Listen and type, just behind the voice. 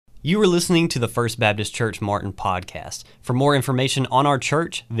You are listening to the First Baptist Church Martin podcast. For more information on our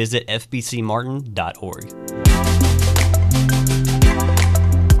church, visit fbcmartin.org.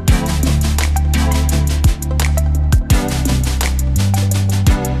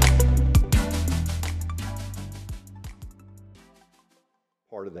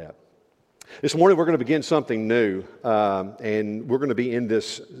 Part of that. This morning we're going to begin something new, and we're going to be in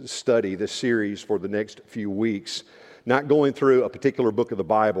this study, this series for the next few weeks. Not going through a particular book of the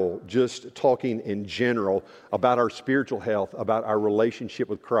Bible, just talking in general about our spiritual health, about our relationship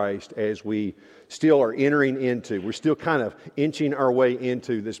with Christ as we still are we're still kind of inching our way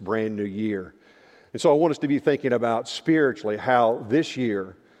into this brand new year. And so I want us to be thinking about spiritually how this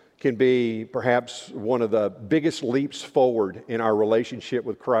year can be perhaps one of the biggest leaps forward in our relationship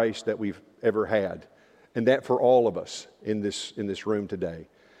with Christ that we've ever had. And that for all of us in this room today.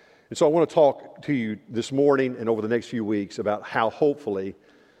 And so I want to talk to you this morning and over the next few weeks about how hopefully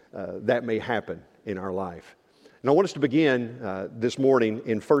that may happen in our life. And I want us to begin this morning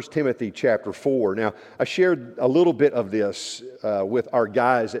in 1 Timothy chapter 4. Now, I shared a little bit of this with our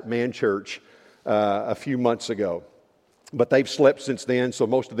guys at Man Church a few months ago. But they've slept since then, so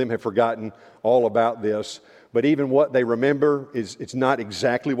most of them have forgotten all about this. But even what they remember it's not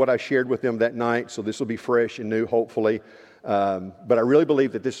exactly what I shared with them that night, so this will be fresh and new, hopefully. But I really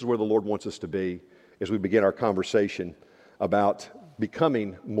believe that this is where the Lord wants us to be as we begin our conversation about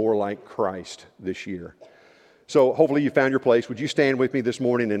becoming more like Christ this year. So hopefully you found your place. Would you stand with me this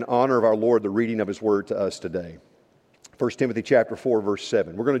morning in honor of our Lord, the reading of His Word to us today? 1 Timothy chapter 4, verse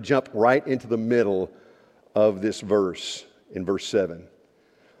 7. We're going to jump right into the middle of this verse, in verse 7.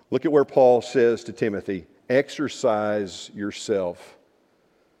 Look at where Paul says to Timothy, exercise yourself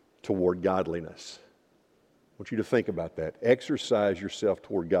toward godliness. I want you to think about that. Exercise yourself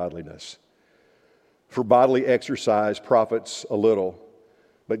toward godliness. For bodily exercise profits a little,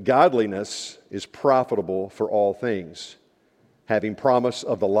 but godliness is profitable for all things, having promise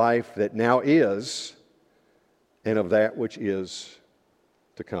of the life that now is and of that which is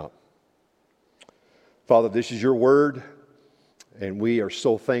to come. Father, this is your word, and we are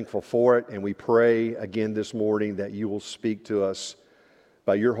so thankful for it, and we pray again this morning that you will speak to us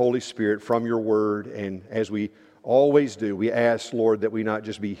by your Holy Spirit from your word, and as we always do, we ask, Lord, that we not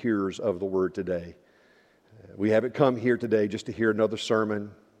just be hearers of the word today. We haven't come here today just to hear another sermon,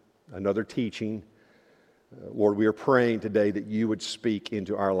 another teaching. Lord, we are praying today that you would speak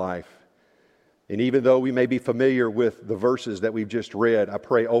into our life. And even though we may be familiar with the verses that we've just read, I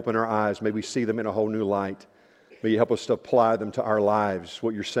pray open our eyes. May we see them in a whole new light. May you help us to apply them to our lives,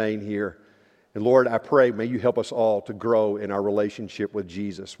 what you're saying here. And Lord, I pray, may you help us all to grow in our relationship with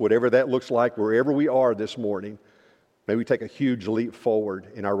Jesus. Whatever that looks like, wherever we are this morning, may we take a huge leap forward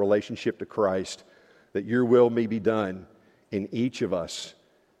in our relationship to Christ, that your will may be done in each of us,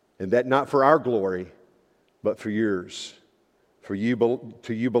 and that not for our glory, but for yours. To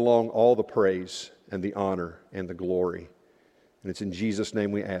you belong all the praise and the honor and the glory. And it's in Jesus'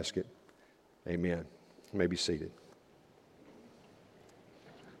 name we ask it. Amen. You may be seated.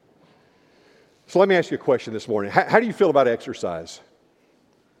 So let me ask you a question this morning. How do you feel about exercise?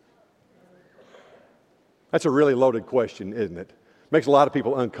 That's a really loaded question, isn't it? Makes a lot of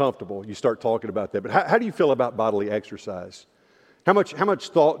people uncomfortable. You start talking about that. But how do you feel about bodily exercise? How much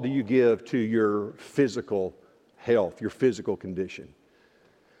thought do you give to your physical health, your physical condition?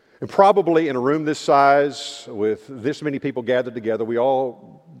 And probably in a room this size, with this many people gathered together, we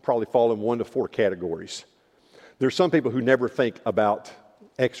all probably fall in one of four categories. There's some people who never think about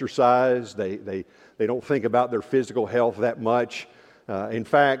exercise. They don't think about their physical health that much. In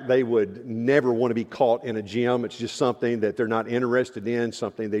fact, they would never want to be caught in a gym. It's just something that they're not interested in,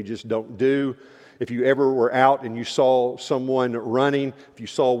 something they just don't do. If you ever were out and you saw someone running, if you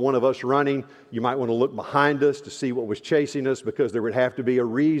saw one of us running, you might want to look behind us to see what was chasing us, because there would have to be a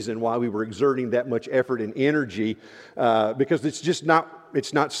reason why we were exerting that much effort and energy, because it's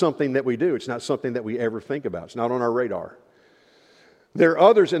not something that we do. It's not something that we ever think about. It's not on our radar. There are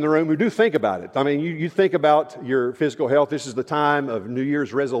others in the room who do think about it. I mean, you think about your physical health. This is the time of New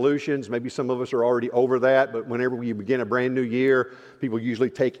Year's resolutions. Maybe some of us are already over that, but whenever you begin a brand new year, people usually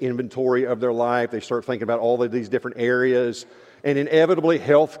take inventory of their life. They start thinking about all of these different areas. And inevitably,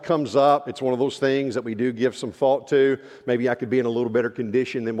 health comes up. It's one of those things that we do give some thought to. Maybe I could be in a little better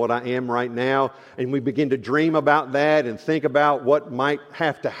condition than what I am right now. And we begin to dream about that and think about what might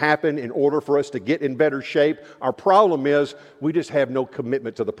have to happen in order for us to get in better shape. Our problem is we just have no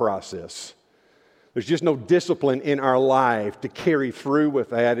commitment to the process. There's just no discipline in our life to carry through with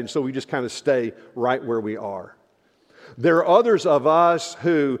that. And so we just kind of stay right where we are. There are others of us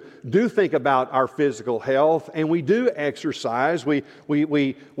who do think about our physical health, and we do exercise. We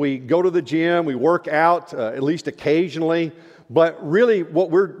go to the gym, we work out at least occasionally, but really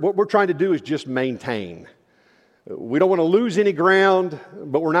what we're trying to do is just maintain. We don't want to lose any ground,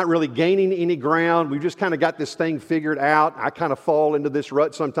 but we're not really gaining any ground. We've just kind of got this thing figured out. I kind of fall into this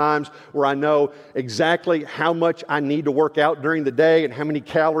rut sometimes where I know exactly how much I need to work out during the day and how many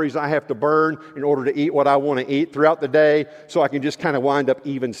calories I have to burn in order to eat what I want to eat throughout the day, so I can just kind of wind up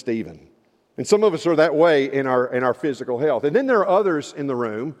even Steven. And some of us are that way in our physical health. And then there are others in the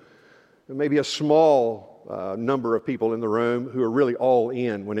room, maybe a small number of people in the room, who are really all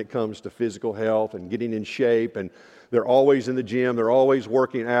in when it comes to physical health and getting in shape, and they're always in the gym, they're always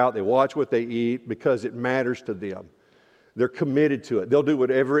working out, they watch what they eat because it matters to them. They're committed to it. They'll do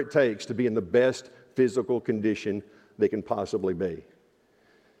whatever it takes to be in the best physical condition they can possibly be.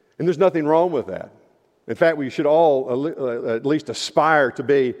 And there's nothing wrong with that. In fact, we should all at least aspire to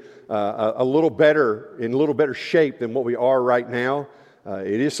be in a little better shape than what we are right now.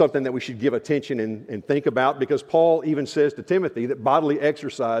 It is something that we should give attention and think about, because Paul even says to Timothy that bodily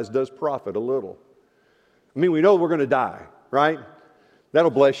exercise does profit a little. I mean, we know we're going to die, right?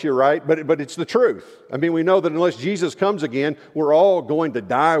 That'll bless you, right? But it's the truth. I mean, we know that unless Jesus comes again, we're all going to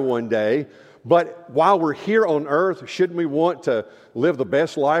die one day. But while we're here on earth, shouldn't we want to live the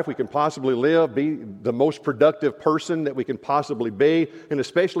best life we can possibly live, be the most productive person that we can possibly be? And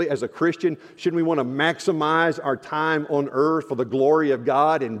especially as a Christian, shouldn't we want to maximize our time on earth for the glory of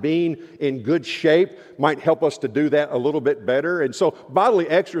God? And being in good shape might help us to do that a little bit better. And so bodily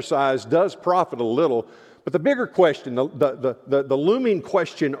exercise does profit a little. But the bigger question, the looming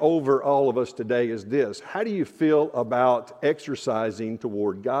question over all of us today is this: how do you feel about exercising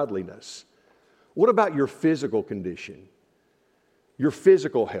toward godliness? What about your physical condition, your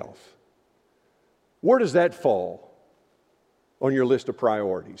physical health? Where does that fall on your list of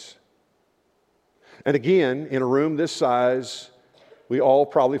priorities? And again, in a room this size, we all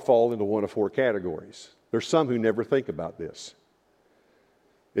probably fall into one of four categories. There's some who never think about this.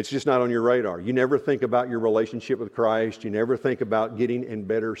 It's just not on your radar. You never think about your relationship with Christ. You never think about getting in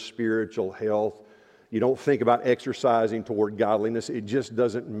better spiritual health. You don't think about exercising toward godliness. It just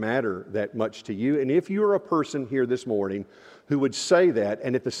doesn't matter that much to you. And if you're a person here this morning who would say that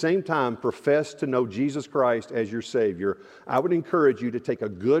and at the same time profess to know Jesus Christ as your Savior, I would encourage you to take a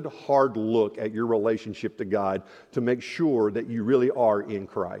good hard look at your relationship to God to make sure that you really are in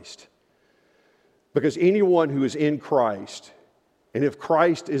Christ. Because anyone who is in Christ, and if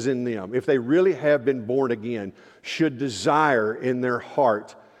Christ is in them, if they really have been born again, should desire in their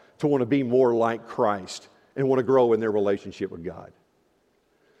heart to want to be more like Christ and want to grow in their relationship with God.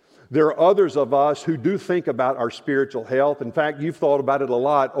 There are others of us who do think about our spiritual health. In fact, you've thought about it a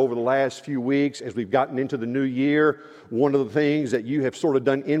lot over the last few weeks as we've gotten into the new year. One of the things that you have sort of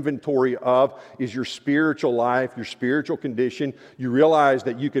done inventory of is your spiritual life, your spiritual condition. You realize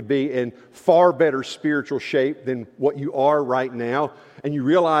that you could be in far better spiritual shape than what you are right now. And you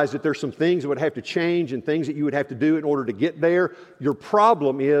realize that there's some things that would have to change and things that you would have to do in order to get there. Your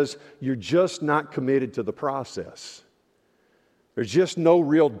problem is you're just not committed to the process. There's just no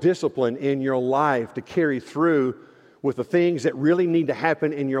real discipline in your life to carry through with the things that really need to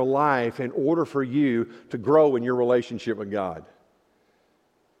happen in your life in order for you to grow in your relationship with God.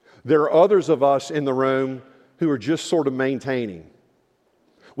 There are others of us in the room who are just sort of maintaining.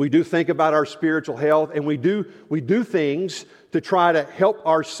 We do think about our spiritual health, and we do things to try to help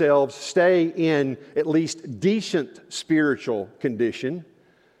ourselves stay in at least decent spiritual condition.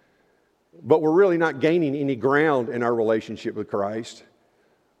 But we're really not gaining any ground in our relationship with Christ.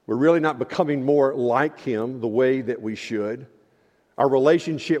 We're really not becoming more like Him the way that we should. Our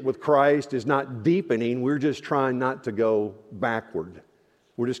relationship with Christ is not deepening. We're just trying not to go backward.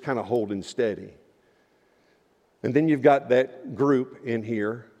 We're just kind of holding steady. And then you've got that group in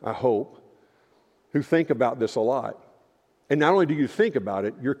here, I hope, who think about this a lot. And not only do you think about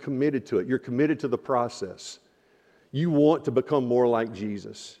it, you're committed to it. You're committed to the process. You want to become more like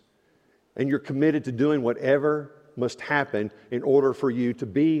Jesus. And you're committed to doing whatever must happen in order for you to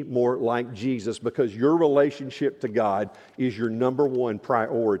be more like Jesus, because your relationship to God is your number one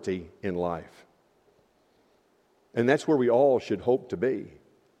priority in life. And that's where we all should hope to be.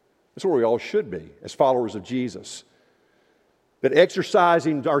 That's where we all should be as followers of Jesus. That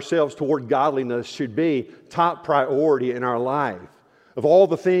exercising ourselves toward godliness should be top priority in our life. Of all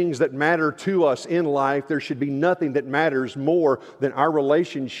the things that matter to us in life, there should be nothing that matters more than our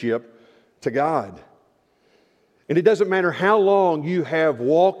relationship to God. And it doesn't matter how long you have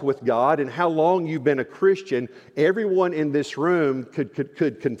walked with God and how long you've been a Christian, everyone in this room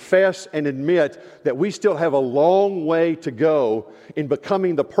could confess and admit that we still have a long way to go in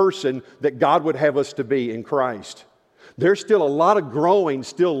becoming the person that God would have us to be in Christ. There's still a lot of growing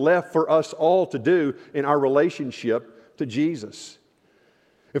still left for us all to do in our relationship to Jesus.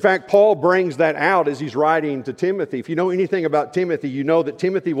 In fact, Paul brings that out as he's writing to Timothy. If you know anything about Timothy, you know that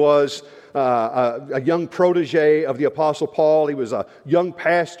Timothy was a young protege of the Apostle Paul. He was a young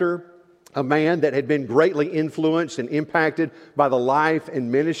pastor, a man that had been greatly influenced and impacted by the life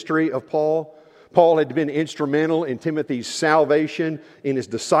and ministry of Paul. Paul had been instrumental in Timothy's salvation, in his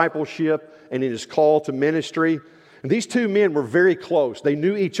discipleship, and in his call to ministry. And these two men were very close. They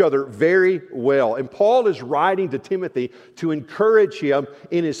knew each other very well. And Paul is writing to Timothy to encourage him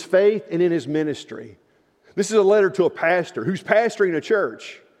in his faith and in his ministry. This is a letter to a pastor who's pastoring a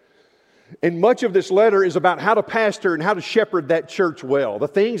church. And much of this letter is about how to pastor and how to shepherd that church well. The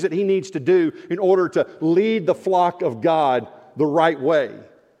things that he needs to do in order to lead the flock of God the right way.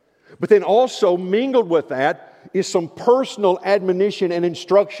 But then also mingled with that is some personal admonition and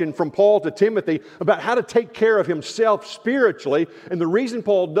instruction from Paul to Timothy about how to take care of himself spiritually. And the reason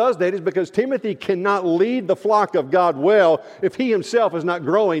Paul does that is because Timothy cannot lead the flock of God well if he himself is not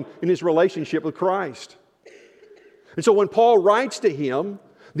growing in his relationship with Christ. And so when Paul writes to him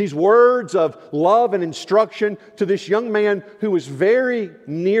these words of love and instruction to this young man who was very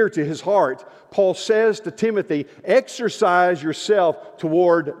near to his heart, Paul says to Timothy, exercise yourself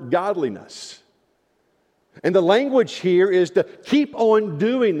toward godliness. And the language here is to keep on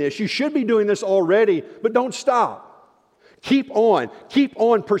doing this. You should be doing this already, but don't stop. Keep on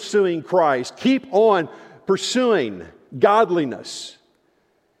pursuing Christ. Keep on pursuing godliness.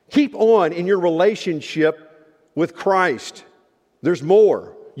 Keep on in your relationship with Christ. There's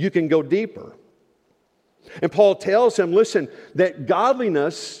more. You can go deeper. And Paul tells him, listen, that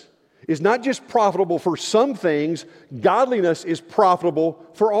godliness is not just profitable for some things, godliness is profitable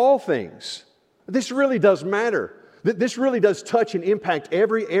for all things. This really does matter. This really does touch and impact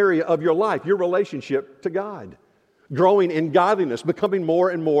every area of your life, your relationship to God. Growing in godliness, becoming more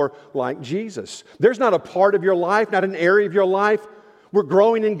and more like Jesus. There's not a part of your life, not an area of your life where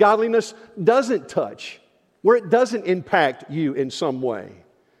growing in godliness doesn't touch, where it doesn't impact you in some way.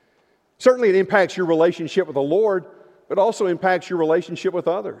 Certainly it impacts your relationship with the Lord, but also impacts your relationship with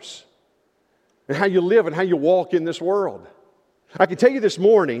others and how you live and how you walk in this world. I can tell you this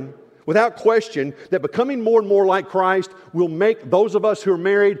morning, without question, that becoming more and more like Christ will make those of us who are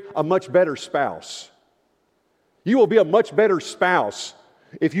married a much better spouse. You will be a much better spouse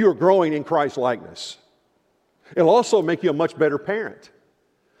if you are growing in Christ's likeness. It'll also make you a much better parent.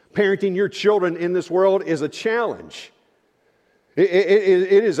 Parenting your children in this world is a challenge. It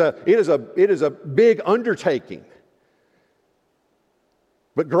is a big undertaking.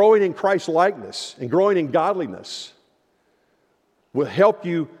 But growing in Christ's likeness and growing in godliness will help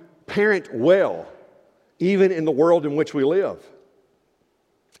you parent well, even in the world in which we live.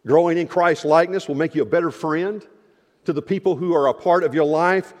 Growing in Christ's likeness will make you a better friend to the people who are a part of your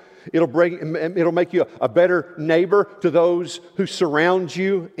life. It'll make you a better neighbor to those who surround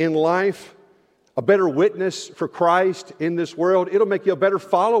you in life, a better witness for Christ in this world. It'll make you a better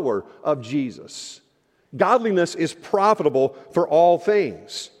follower of Jesus. Godliness is profitable for all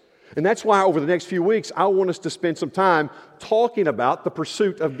things. And that's why over the next few weeks, I want us to spend some time talking about the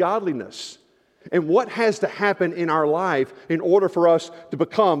pursuit of godliness and what has to happen in our life in order for us to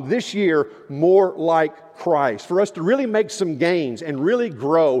become this year more like Christ, for us to really make some gains and really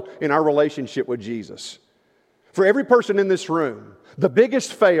grow in our relationship with Jesus. For every person in this room, the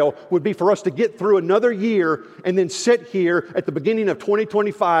biggest fail would be for us to get through another year and then sit here at the beginning of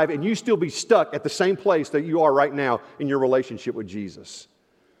 2025 and you still be stuck at the same place that you are right now in your relationship with Jesus.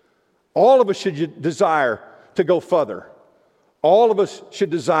 All of us should desire to go further. All of us should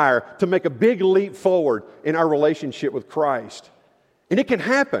desire to make a big leap forward in our relationship with Christ. And it can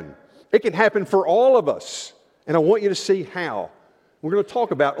happen. It can happen for all of us. And I want you to see how. We're going to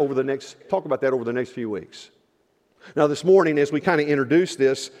talk about that over the next few weeks. Now this morning, as we kind of introduce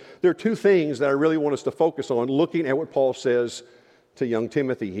this, there are two things that I really want us to focus on, looking at what Paul says to young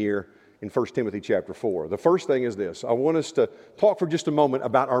Timothy here in 1 Timothy chapter 4. The first thing is this. I want us to talk for just a moment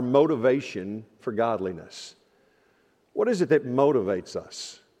about our motivation for godliness. What is it that motivates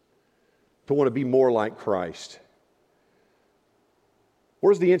us to want to be more like Christ?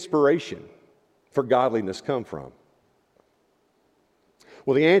 Where does the inspiration for godliness come from?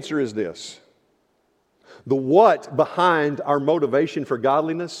 Well, the answer is this. The what behind our motivation for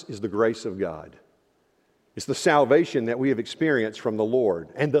godliness is the grace of God. It's the salvation that we have experienced from the Lord.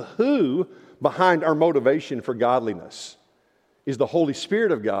 And the who behind our motivation for godliness is the Holy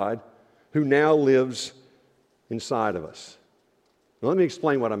Spirit of God who now lives inside of us. Now, let me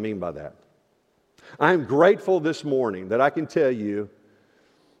explain what I mean by that. I am grateful this morning that I can tell you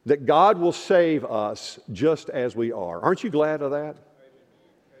that God will save us just as we are. Aren't you glad of that?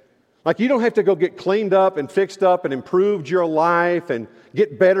 Like, you don't have to go get cleaned up and fixed up and improved your life and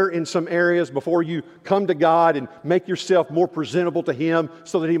get better in some areas before you come to God and make yourself more presentable to Him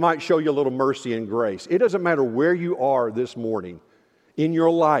so that He might show you a little mercy and grace. It doesn't matter where you are this morning in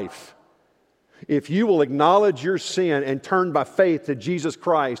your life. If you will acknowledge your sin and turn by faith to Jesus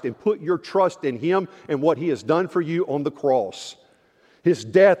Christ and put your trust in Him and what He has done for you on the cross, His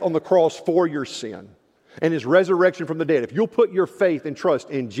death on the cross for your sin, and His resurrection from the dead. If you'll put your faith and trust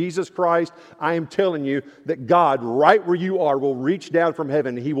in Jesus Christ, I am telling you that God, right where you are, will reach down from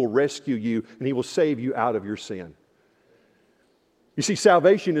heaven and He will rescue you and He will save you out of your sin. You see,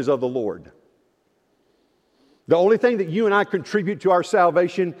 salvation is of the Lord. The only thing that you and I contribute to our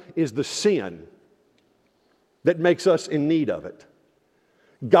salvation is the sin that makes us in need of it.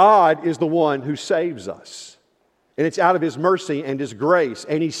 God is the one who saves us. And it's out of His mercy and His grace.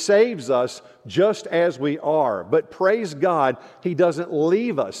 And He saves us just as we are. But praise God, He doesn't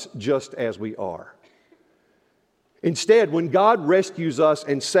leave us just as we are. Instead, when God rescues us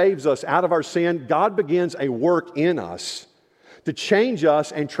and saves us out of our sin, God begins a work in us to change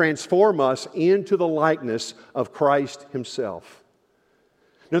us and transform us into the likeness of Christ Himself.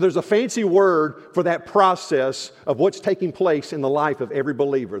 Now, there's a fancy word for that process of what's taking place in the life of every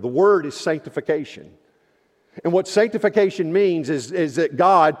believer. The word is sanctification. And what sanctification means is that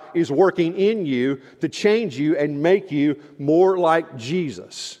God is working in you to change you and make you more like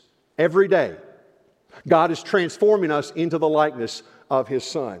Jesus every day. God is transforming us into the likeness of His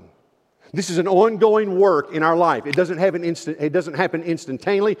Son. This is an ongoing work in our life. It doesn't happen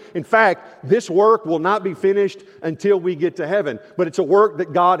instantaneously. In fact, this work will not be finished until we get to heaven. But it's a work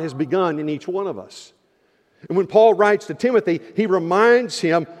that God has begun in each one of us. And when Paul writes to Timothy, he reminds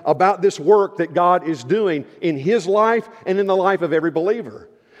him about this work that God is doing in his life and in the life of every believer.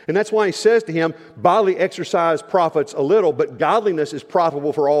 And that's why he says to him, bodily exercise profits a little, but godliness is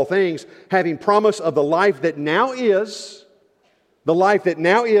profitable for all things, having promise of the life that now is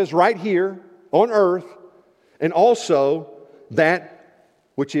right here on earth, and also that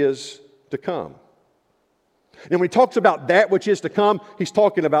which is to come. And when he talks about that which is to come, he's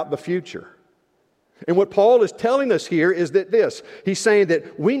talking about the future. And what Paul is telling us here is that he's saying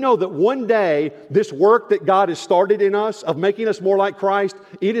that we know that one day this work that God has started in us of making us more like Christ,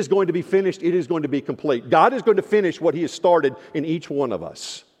 it is going to be finished, it is going to be complete. God is going to finish what He has started in each one of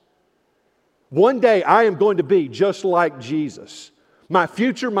us. One day I am going to be just like Jesus. My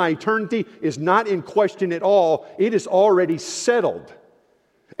future, my eternity is not in question at all. It is already settled.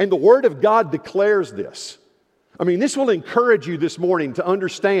 And the Word of God declares this. I mean, this will encourage you this morning to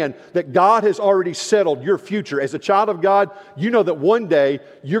understand that God has already settled your future. As a child of God, you know that one day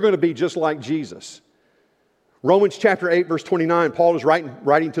you're going to be just like Jesus. Romans chapter 8, verse 29, Paul is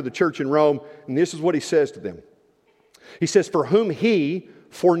writing to the church in Rome, and this is what he says to them. He says, "For whom He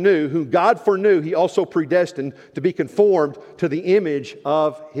foreknew, whom God foreknew, He also predestined to be conformed to the image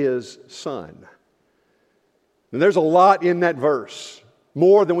of His Son." And there's a lot in that verse.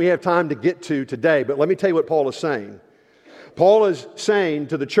 More than we have time to get to today. But let me tell you what Paul is saying. Paul is saying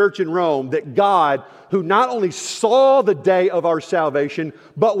to the church in Rome that God, who not only saw the day of our salvation,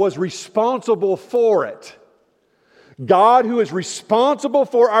 but was responsible for it. God, who is responsible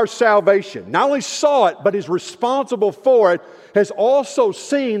for our salvation, not only saw it, but is responsible for it, has also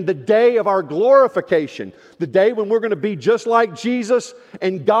seen the day of our glorification, the day when we're going to be just like Jesus,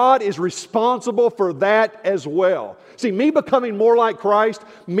 and God is responsible for that as well. See, me becoming more like Christ,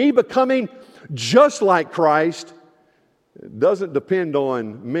 me becoming just like Christ, doesn't depend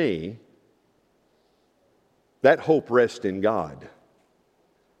on me. That hope rests in God.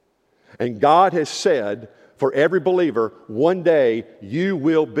 And God has said, for every believer, one day you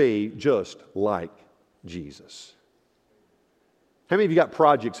will be just like Jesus. How many of you got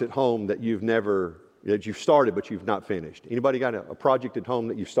projects at home that you've started but you've not finished? Anybody got a project at home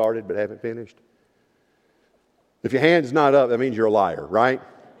that you've started but haven't finished? If your hand's not up, that means you're a liar, right?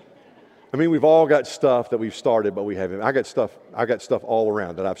 I mean, we've all got stuff that we've started but we haven't. I got stuff all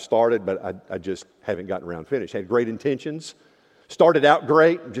around that I've started but I just haven't gotten around to finish. Had great intentions, started out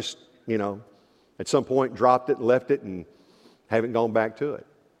great, just, at some point dropped it, left it, and haven't gone back to it.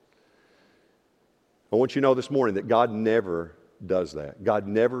 I want you to know this morning that God never does that. God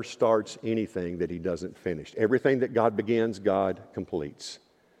never starts anything that He doesn't finish. Everything that God begins, God completes.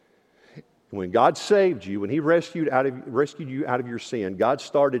 And when God saved you, when He rescued you out of your sin, God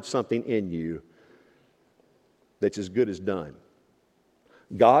started something in you that's as good as done.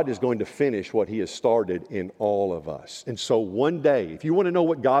 God is going to finish what He has started in all of us. And so one day, if you want to know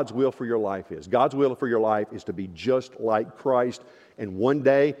what God's will for your life is, God's will for your life is to be just like Christ. And one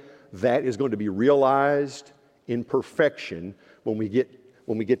day, that is going to be realized in perfection when we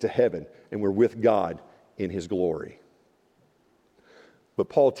get to heaven and we're with God in His glory. But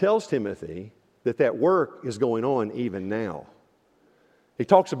Paul tells Timothy that work is going on even now. He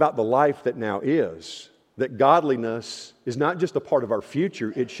talks about the life that now is, that godliness is not just a part of our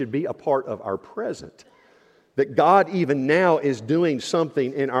future, it should be a part of our present. That God even now is doing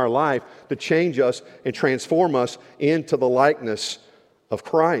something in our life to change us and transform us into the likeness of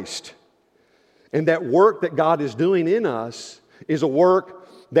Christ. And that work that God is doing in us is a work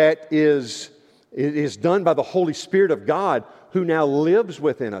that is done by the Holy Spirit of God who now lives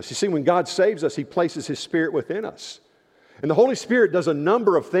within us. You see, when God saves us, He places His Spirit within us. And the Holy Spirit does a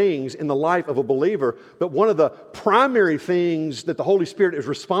number of things in the life of a believer, but one of the primary things that the Holy Spirit is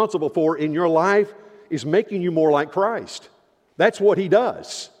responsible for in your life is making you more like Christ. That's what He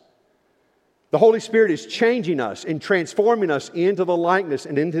does. The Holy Spirit is changing us and transforming us into the likeness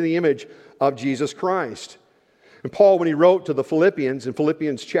and into the image of Jesus Christ. And Paul, when he wrote to the Philippians, in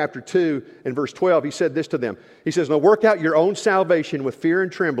Philippians chapter 2 and verse 12, he said this to them. He says, "Now work out your own salvation with fear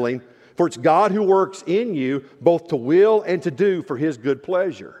and trembling, for it's God who works in you both to will and to do for His good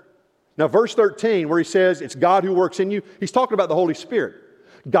pleasure." Now verse 13, where he says it's God who works in you, he's talking about the Holy Spirit.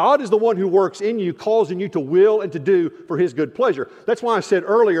 God is the one who works in you, causing you to will and to do for His good pleasure. That's why I said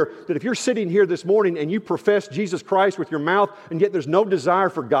earlier that if you're sitting here this morning and you profess Jesus Christ with your mouth, and yet there's no desire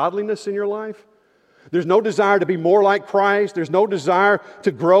for godliness in your life, there's no desire to be more like Christ, there's no desire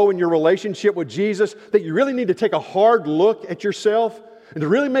to grow in your relationship with Jesus, that you really need to take a hard look at yourself and to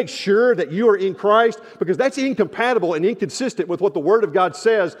really make sure that you are in Christ, because that's incompatible and inconsistent with what the Word of God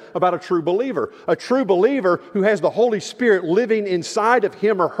says about a true believer. A true believer who has the Holy Spirit living inside of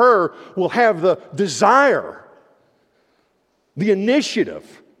him or her will have the desire, the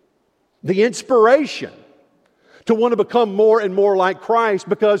initiative, the inspiration to want to become more and more like Christ,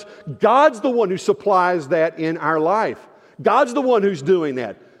 because God's the one who supplies that in our life. God's the one who's doing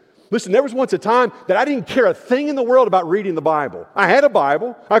that. Listen, there was once a time that I didn't care a thing in the world about reading the Bible. I had a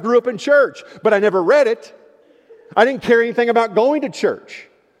Bible. I grew up in church, but I never read it. I didn't care anything about going to church.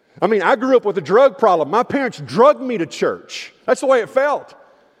 I mean, I grew up with a drug problem. My parents drugged me to church. That's the way it felt.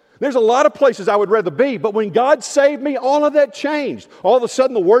 There's a lot of places I would rather be, but when God saved me, all of that changed. All of a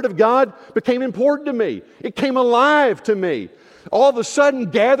sudden, the Word of God became important to me. It came alive to me. All of a sudden,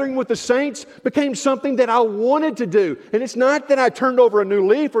 gathering with the saints became something that I wanted to do. And it's not that I turned over a new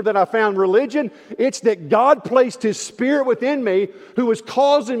leaf or that I found religion. It's that God placed His Spirit within me who was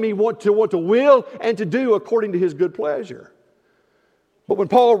causing me want to will and to do according to His good pleasure. But when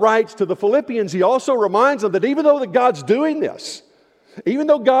Paul writes to the Philippians, he also reminds them that even though that God's doing this, even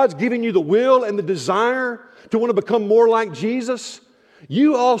though God's giving you the will and the desire to want to become more like Jesus,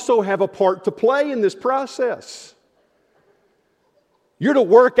 you also have a part to play in this process. You're to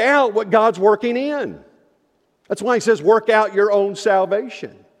work out what God's working in. That's why he says, work out your own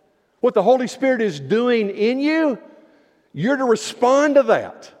salvation. What the Holy Spirit is doing in you, you're to respond to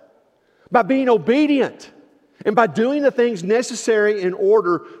that by being obedient and by doing the things necessary in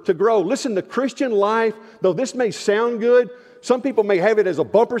order to grow. Listen, the Christian life, though this may sound good, some people may have it as a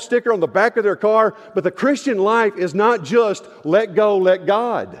bumper sticker on the back of their car, but the Christian life is not just let go, let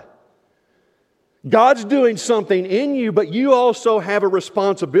God. God's doing something in you, but you also have a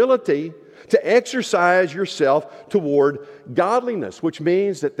responsibility to exercise yourself toward godliness, which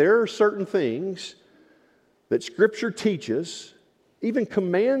means that there are certain things that Scripture teaches, even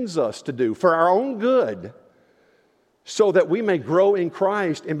commands us to do for our own good, so that we may grow in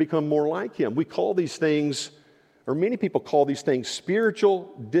Christ and become more like Him. We call these things, or many people call these things,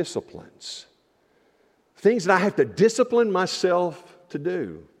 spiritual disciplines. Things that I have to discipline myself to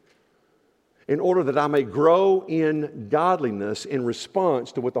do in order that I may grow in godliness in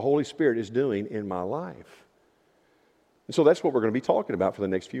response to what the Holy Spirit is doing in my life. And so that's what we're going to be talking about for the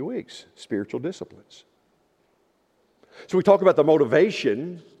next few weeks, spiritual disciplines. So we talk about the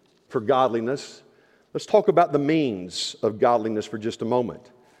motivation for godliness. Let's talk about the means of godliness for just a moment.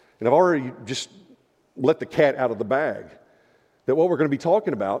 And I've already just let the cat out of the bag. That what we're going to be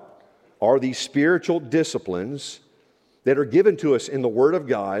talking about are these spiritual disciplines that are given to us in the Word of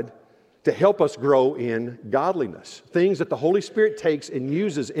God to help us grow in godliness. Things that the Holy Spirit takes and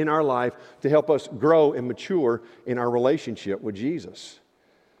uses in our life to help us grow and mature in our relationship with Jesus.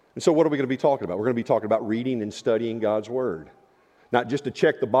 And so what are we going to be talking about? We're going to be talking about reading and studying God's Word. Not just to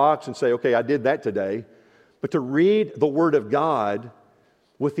check the box and say, okay, I did that today, but to read the Word of God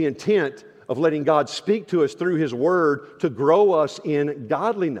with the intent of letting God speak to us through His Word to grow us in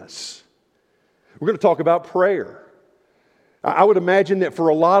godliness. We're going to talk about prayer. I would imagine that for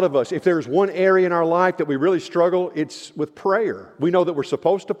a lot of us, if there's one area in our life that we really struggle, it's with prayer. We know that we're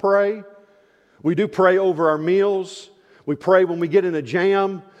supposed to pray. We do pray over our meals. We pray when we get in a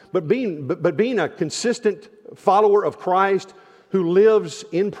jam. But being a consistent follower of Christ who lives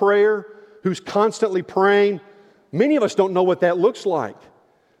in prayer, who's constantly praying, many of us don't know what that looks like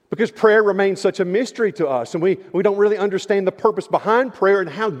because prayer remains such a mystery to us, and we don't really understand the purpose behind prayer and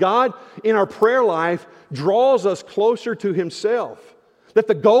how God in our prayer life draws us closer to Himself. That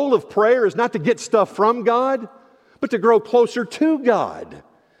the goal of prayer is not to get stuff from God, but to grow closer to God.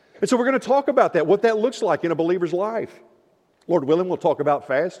 And so we're going to talk about that, what that looks like in a believer's life. Lord willing, we'll talk about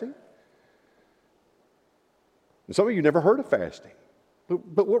fasting. And some of you never heard of fasting.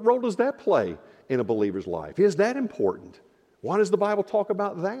 But what role does that play in a believer's life? Is that important? Why does the Bible talk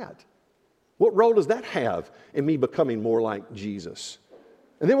about that? What role does that have in me becoming more like Jesus?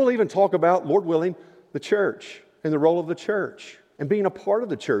 And then we'll even talk about, Lord willing, the church and the role of the church and being a part of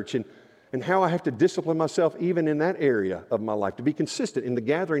the church and how I have to discipline myself even in that area of my life to be consistent in the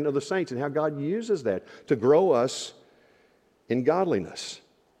gathering of the saints and how God uses that to grow us in godliness.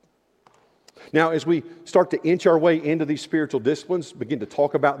 Now, as we start to inch our way into these spiritual disciplines, begin to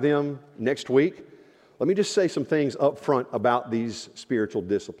talk about them next week, let me just say some things up front about these spiritual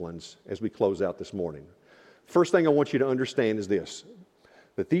disciplines as we close out this morning. First thing I want you to understand is this,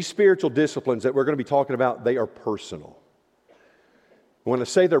 that these spiritual disciplines that we're going to be talking about, they are personal. When I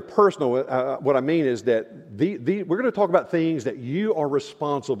say they're personal, what I mean is that we're going to talk about things that you are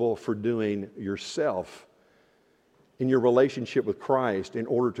responsible for doing yourself in your relationship with Christ in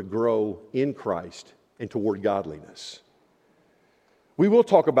order to grow in Christ and toward godliness. We will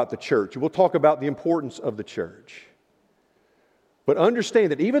talk about the church. We'll talk about the importance of the church. But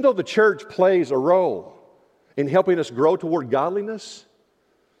understand that even though the church plays a role in helping us grow toward godliness,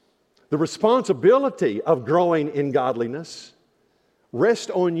 the responsibility of growing in godliness rests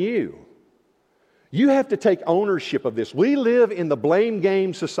on you. You have to take ownership of this. We live in the blame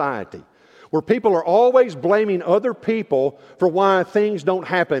game society where people are always blaming other people for why things don't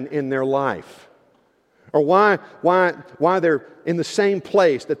happen in their life. Or why they're in the same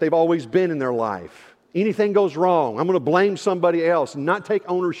place that they've always been in their life. Anything goes wrong, I'm going to blame somebody else and not take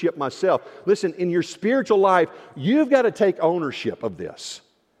ownership myself. Listen, in your spiritual life, you've got to take ownership of this.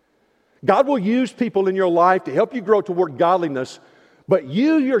 God will use people in your life to help you grow toward godliness, but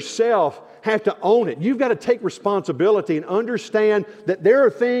you yourself have to own it. You've got to take responsibility and understand that there are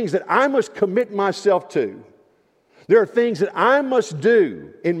things that I must commit myself to. There are things that I must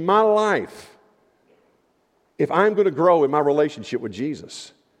do in my life if I'm going to grow in my relationship with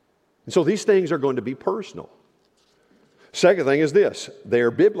Jesus. And so these things are going to be personal. Second thing is this, they are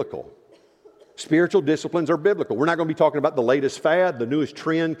biblical. Spiritual disciplines are biblical. We're not going to be talking about the latest fad, the newest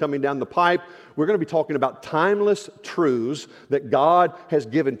trend coming down the pipe. We're going to be talking about timeless truths that God has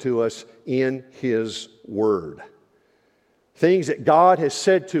given to us in His Word. Things that God has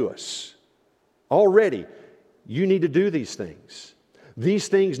said to us already. You need to do these things. These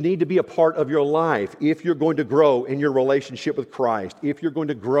things need to be a part of your life if you're going to grow in your relationship with Christ, if you're going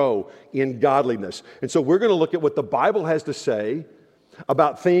to grow in godliness. And so we're going to look at what the Bible has to say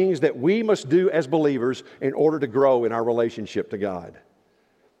about things that we must do as believers in order to grow in our relationship to God.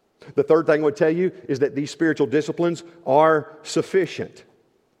 The third thing I would tell you is that these spiritual disciplines are sufficient.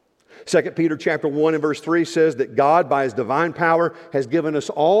 2 Peter chapter 1 and verse 3 says that God, by His divine power, has given us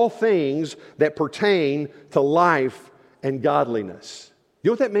all things that pertain to life and godliness. You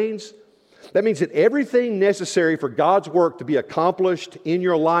know what that means? That means that everything necessary for God's work to be accomplished in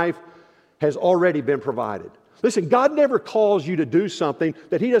your life has already been provided. Listen, God never calls you to do something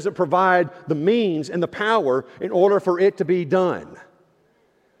that He doesn't provide the means and the power in order for it to be done.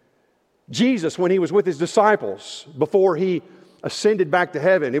 Jesus, when He was with His disciples, before He ascended back to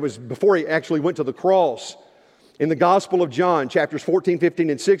heaven, it was before He actually went to the cross. In the Gospel of John, chapters 14, 15,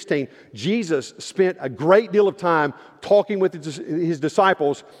 and 16, Jesus spent a great deal of time talking with His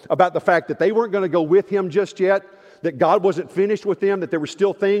disciples about the fact that they weren't going to go with Him just yet, that God wasn't finished with them, that there were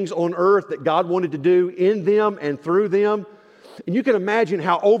still things on earth that God wanted to do in them and through them. And you can imagine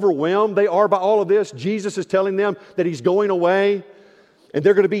how overwhelmed they are by all of this. Jesus is telling them that He's going away, and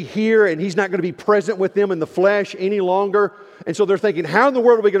they're going to be here, and He's not going to be present with them in the flesh any longer. And so they're thinking, how in the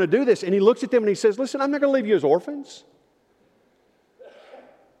world are we going to do this? And He looks at them and He says, listen, I'm not going to leave you as orphans.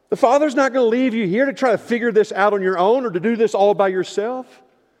 The Father's not going to leave you here to try to figure this out on your own or to do this all by yourself.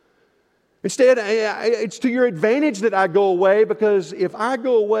 Instead, it's to your advantage that I go away, because if I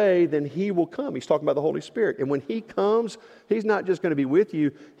go away, then He will come. He's talking about the Holy Spirit. And when He comes, He's not just going to be with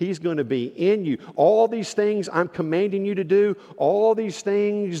you, He's going to be in you. All these things I'm commanding you to do, all these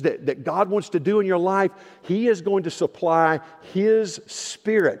things that God wants to do in your life, He is going to supply His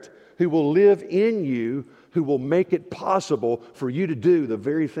Spirit, who will live in you, who will make it possible for you to do the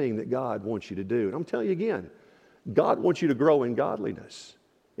very thing that God wants you to do. And I'm telling you again, God wants you to grow in godliness.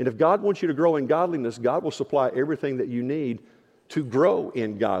 And if God wants you to grow in godliness, God will supply everything that you need to grow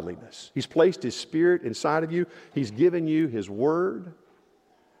in godliness. He's placed His Spirit inside of you. He's given you His Word.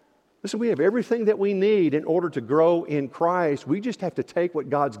 Listen, we have everything that we need in order to grow in Christ. We just have to take what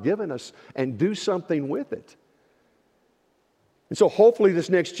God's given us and do something with it. And so hopefully this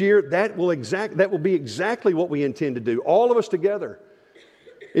next year, that will be exactly what we intend to do, all of us together.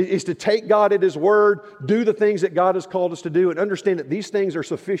 Is to take God at His Word, do the things that God has called us to do, and understand that these things are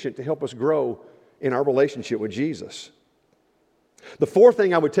sufficient to help us grow in our relationship with Jesus. The fourth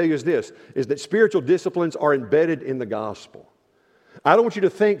thing I would tell you is this, is that spiritual disciplines are embedded in the gospel. I don't want you to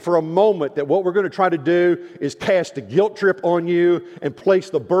think for a moment that what we're going to try to do is cast a guilt trip on you and place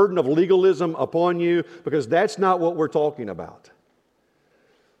the burden of legalism upon you, because that's not what we're talking about.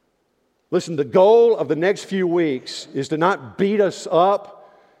 Listen, the goal of the next few weeks is to not beat us up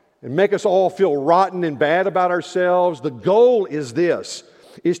and make us all feel rotten and bad about ourselves. The goal is this,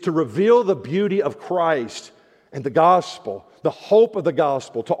 is to reveal the beauty of Christ and the gospel, the hope of the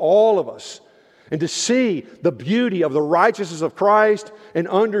gospel to all of us, and to see the beauty of the righteousness of Christ and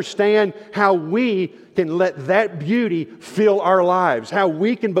understand how we can let that beauty fill our lives, how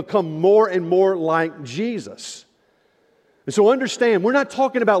we can become more and more like Jesus. And so understand, we're not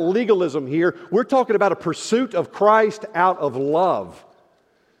talking about legalism here. We're talking about a pursuit of Christ out of love.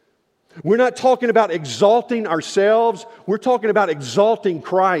 We're not talking about exalting ourselves. We're talking about exalting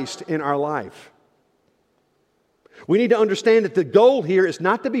Christ in our life. We need to understand that the goal here is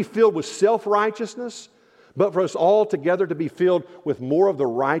not to be filled with self-righteousness, but for us all together to be filled with more of the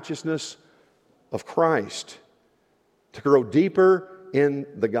righteousness of Christ, to grow deeper in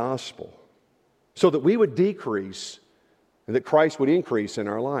the gospel, so that we would decrease and that Christ would increase in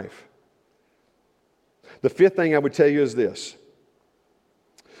our life. The fifth thing I would tell you is this,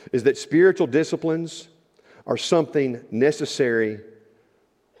 is that spiritual disciplines are something necessary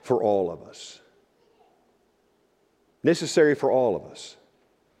for all of us. Necessary for all of us.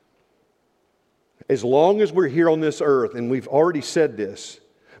 As long as we're here on this earth, and we've already said this,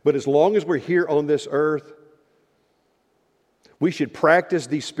 but as long as we're here on this earth, we should practice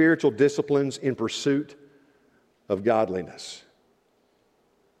these spiritual disciplines in pursuit of godliness.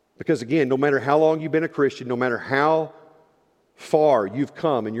 Because again, no matter how long you've been a Christian, no matter how far you've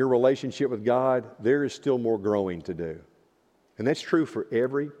come in your relationship with God, there is still more growing to do. And that's true for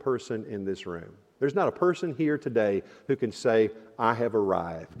every person in this room. There's not a person here today who can say, I have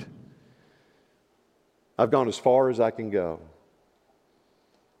arrived. I've gone as far as I can go.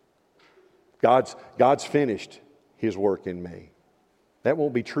 God's finished His work in me. That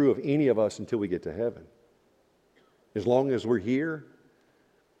won't be true of any of us until we get to heaven. As long as we're here,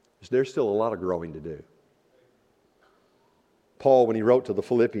 there's still a lot of growing to do. Paul, when he wrote to the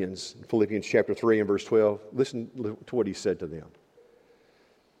Philippians, in Philippians chapter 3 and verse 12, listen to what he said to them.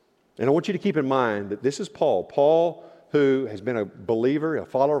 And I want you to keep in mind that this is Paul. Paul, who has been a believer, a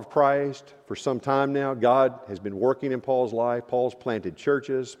follower of Christ for some time now. God has been working in Paul's life. Paul's planted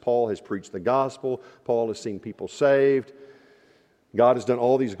churches. Paul has preached the gospel. Paul has seen people saved. God has done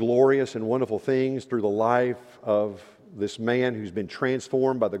all these glorious and wonderful things through the life of this man who's been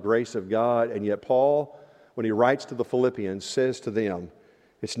transformed by the grace of God. And yet Paul, when he writes to the Philippians, says to them,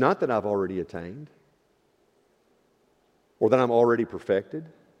 it's not that I've already attained or that I'm already perfected,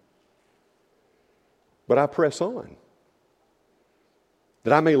 but I press on,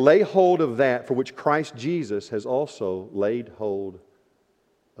 that I may lay hold of that for which Christ Jesus has also laid hold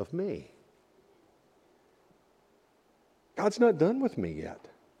of me. God's not done with me yet.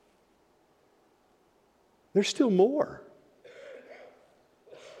 There's still more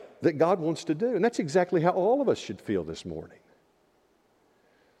that God wants to do. And that's exactly how all of us should feel this morning.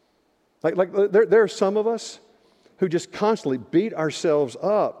 There are some of us who just constantly beat ourselves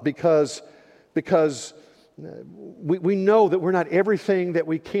up because we know that we're not everything that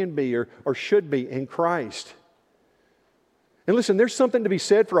we can be or should be in Christ. And listen, there's something to be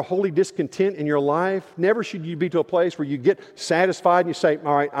said for a holy discontent in your life. Never should you be to a place where you get satisfied and you say,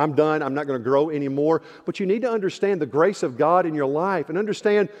 all right, I'm done. I'm not going to grow anymore. But you need to understand the grace of God in your life and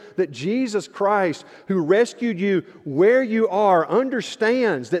understand that Jesus Christ, who rescued you where you are,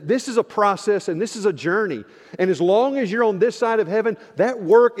 understands that this is a process and this is a journey. And as long as you're on this side of heaven, that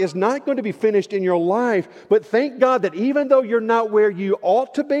work is not going to be finished in your life. But thank God that even though you're not where you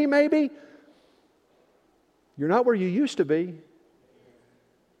ought to be, maybe, you're not where you used to be.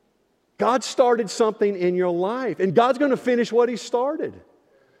 God started something in your life, and God's going to finish what He started.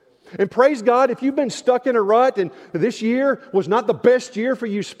 And praise God, if you've been stuck in a rut and this year was not the best year for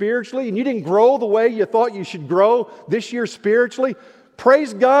you spiritually, and you didn't grow the way you thought you should grow this year spiritually,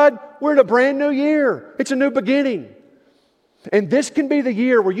 praise God, we're in a brand new year. It's a new beginning. And this can be the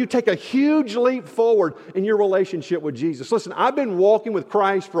year where you take a huge leap forward in your relationship with Jesus. Listen, I've been walking with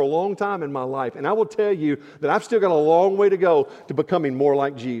Christ for a long time in my life, and I will tell you that I've still got a long way to go to becoming more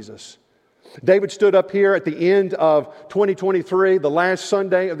like Jesus. David stood up here at the end of 2023, the last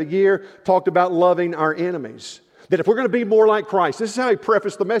Sunday of the year, talked about loving our enemies. That if we're going to be more like Christ, this is how he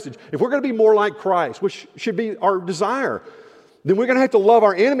prefaced the message. If we're going to be more like Christ, which should be our desire, then we're going to have to love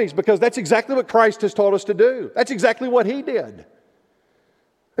our enemies because that's exactly what Christ has taught us to do. That's exactly what He did.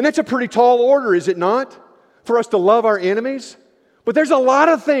 And that's a pretty tall order, is it not? For us to love our enemies. But there's a lot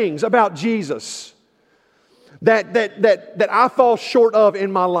of things about Jesus that I fall short of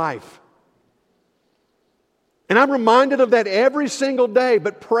in my life. And I'm reminded of that every single day.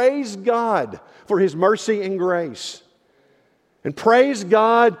 But praise God for His mercy and grace. And praise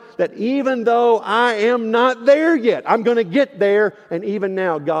God that even though I am not there yet, I'm going to get there. And even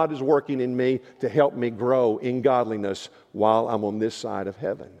now, God is working in me to help me grow in godliness while I'm on this side of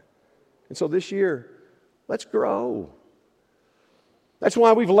heaven. And so this year, let's grow. That's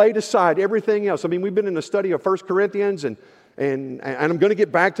why we've laid aside everything else. I mean, we've been in a study of 1 Corinthians, and I'm going to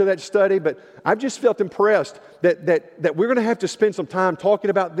get back to that study, but I've just felt impressed that we're going to have to spend some time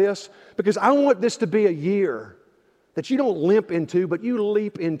talking about this, because I want this to be a year that you don't limp into, but you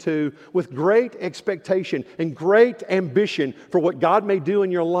leap into with great expectation and great ambition for what God may do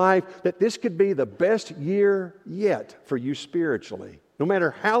in your life, that this could be the best year yet for you spiritually. No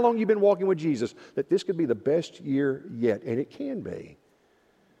matter how long you've been walking with Jesus, that this could be the best year yet, and it can be,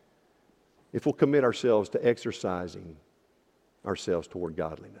 if we'll commit ourselves to exercising ourselves toward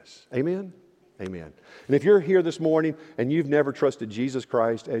godliness. Amen? Amen. And if you're here this morning and you've never trusted Jesus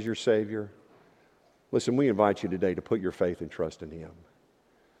Christ as your Savior, listen, we invite you today to put your faith and trust in Him.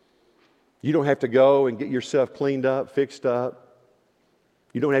 You don't have to go and get yourself cleaned up, fixed up.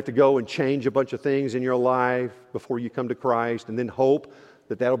 You don't have to go and change a bunch of things in your life before you come to Christ and then hope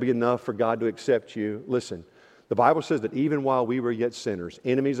that that'll be enough for God to accept you. Listen, the Bible says that even while we were yet sinners,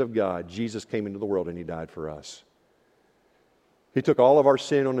 enemies of God, Jesus came into the world and He died for us. He took all of our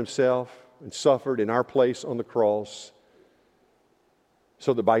sin on Himself and suffered in our place on the cross,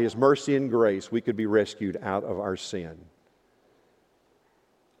 so that by His mercy and grace, we could be rescued out of our sin.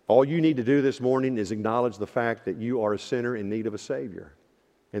 All you need to do this morning is acknowledge the fact that you are a sinner in need of a Savior,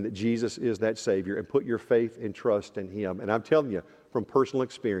 and that Jesus is that Savior, and put your faith and trust in Him. And I'm telling you, from personal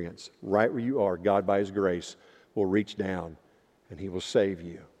experience, right where you are, God, by His grace, will reach down and He will save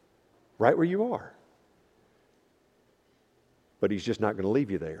you. Right where you are. But He's just not going to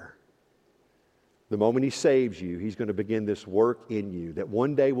leave you there. The moment He saves you, He's going to begin this work in you that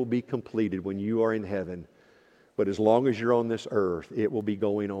one day will be completed when you are in heaven. But as long as you're on this earth, it will be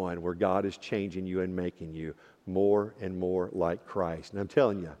going on where God is changing you and making you more and more like Christ. And I'm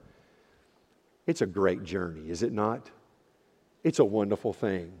telling you, it's a great journey, is it not? It's a wonderful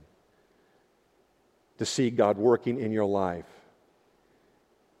thing to see God working in your life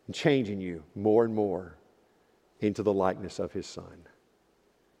and changing you more and more into the likeness of His Son.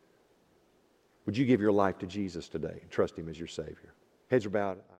 Would you give your life to Jesus today and trust Him as your Savior? Heads are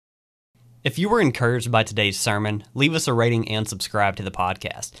bowed. If you were encouraged by today's sermon, leave us a rating and subscribe to the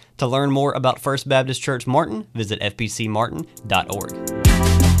podcast. To learn more about First Baptist Church Martin, visit fbcmartin.org.